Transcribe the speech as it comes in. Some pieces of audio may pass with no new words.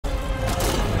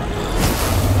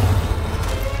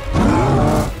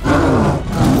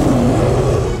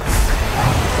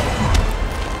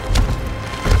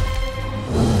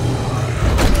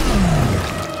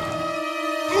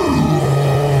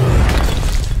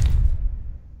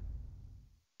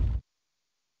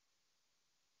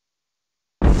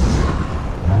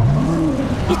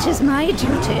is my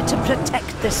duty to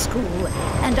protect the school,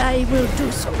 and I will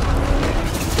do so.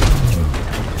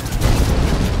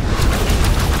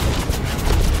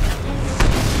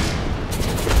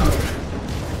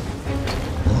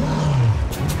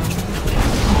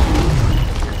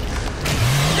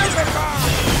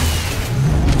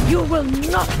 You will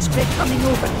not be coming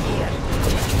over here.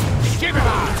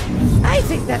 I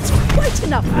think that's quite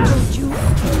enough, don't you?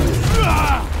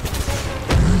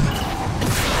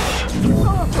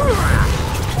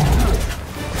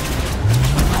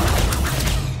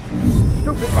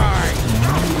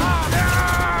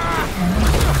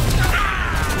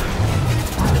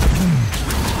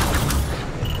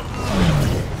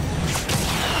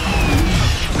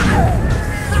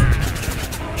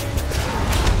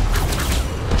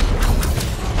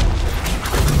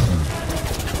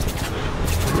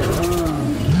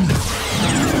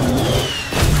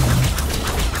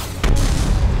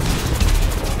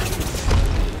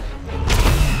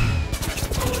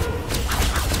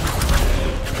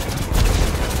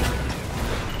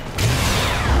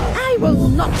 I will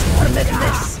not permit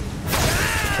this!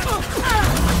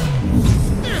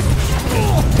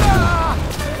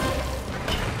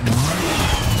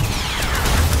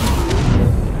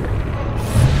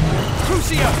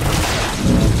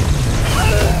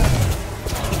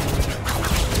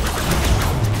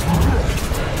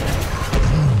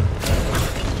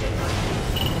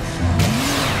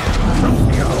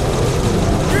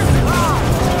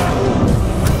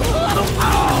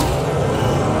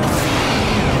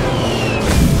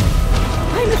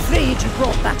 You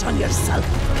brought that on yourself.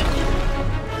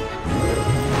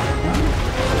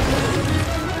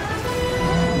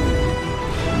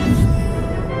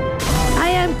 I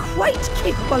am quite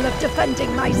capable of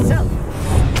defending myself.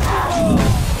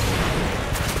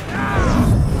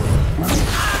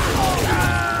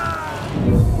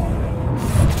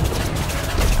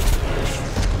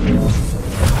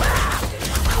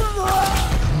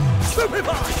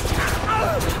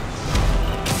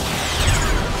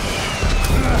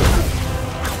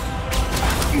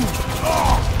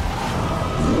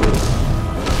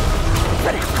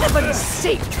 For heaven's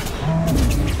sake!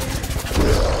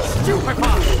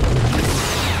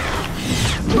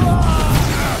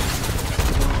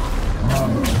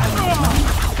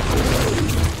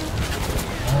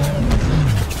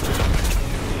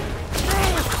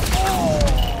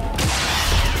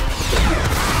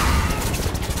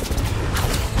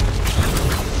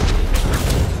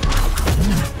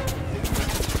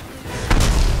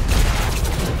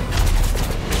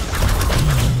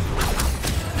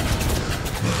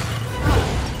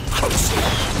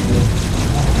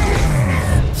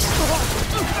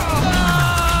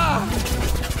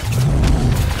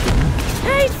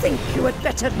 I think you had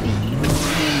better leave.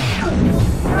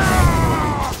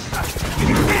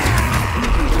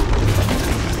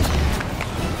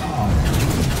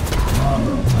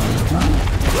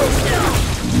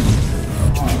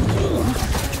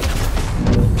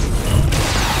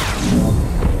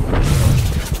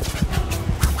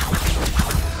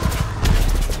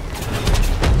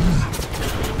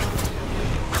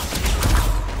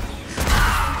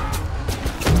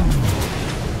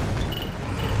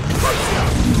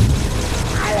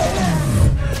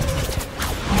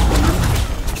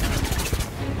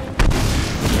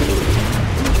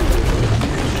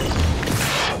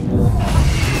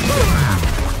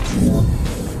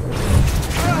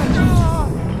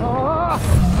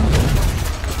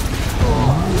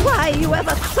 Why you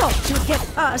ever thought you'd get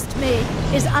past me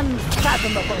is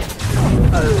unfathomable.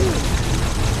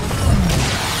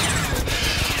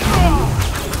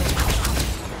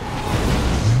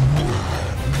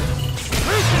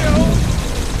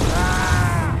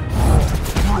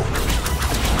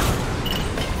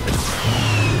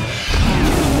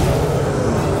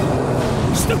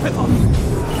 Stupid one!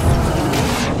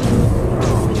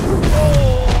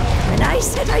 When I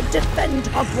said I'd defend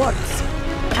Hogwarts,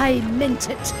 I meant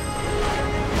it.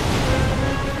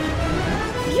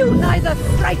 You neither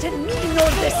frighten me nor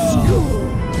this school.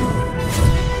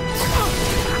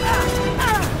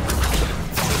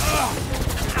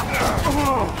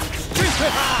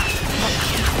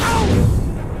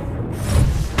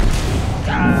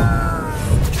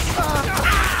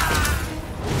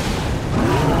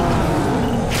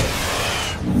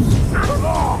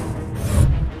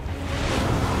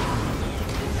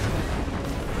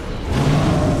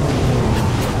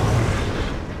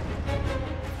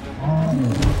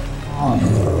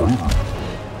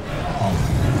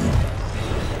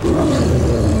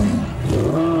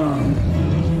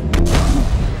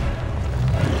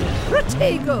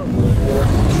 Protego!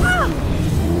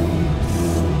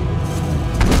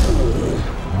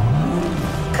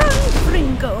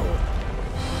 ago.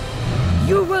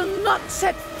 You will not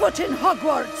set foot in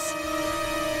Hogwarts!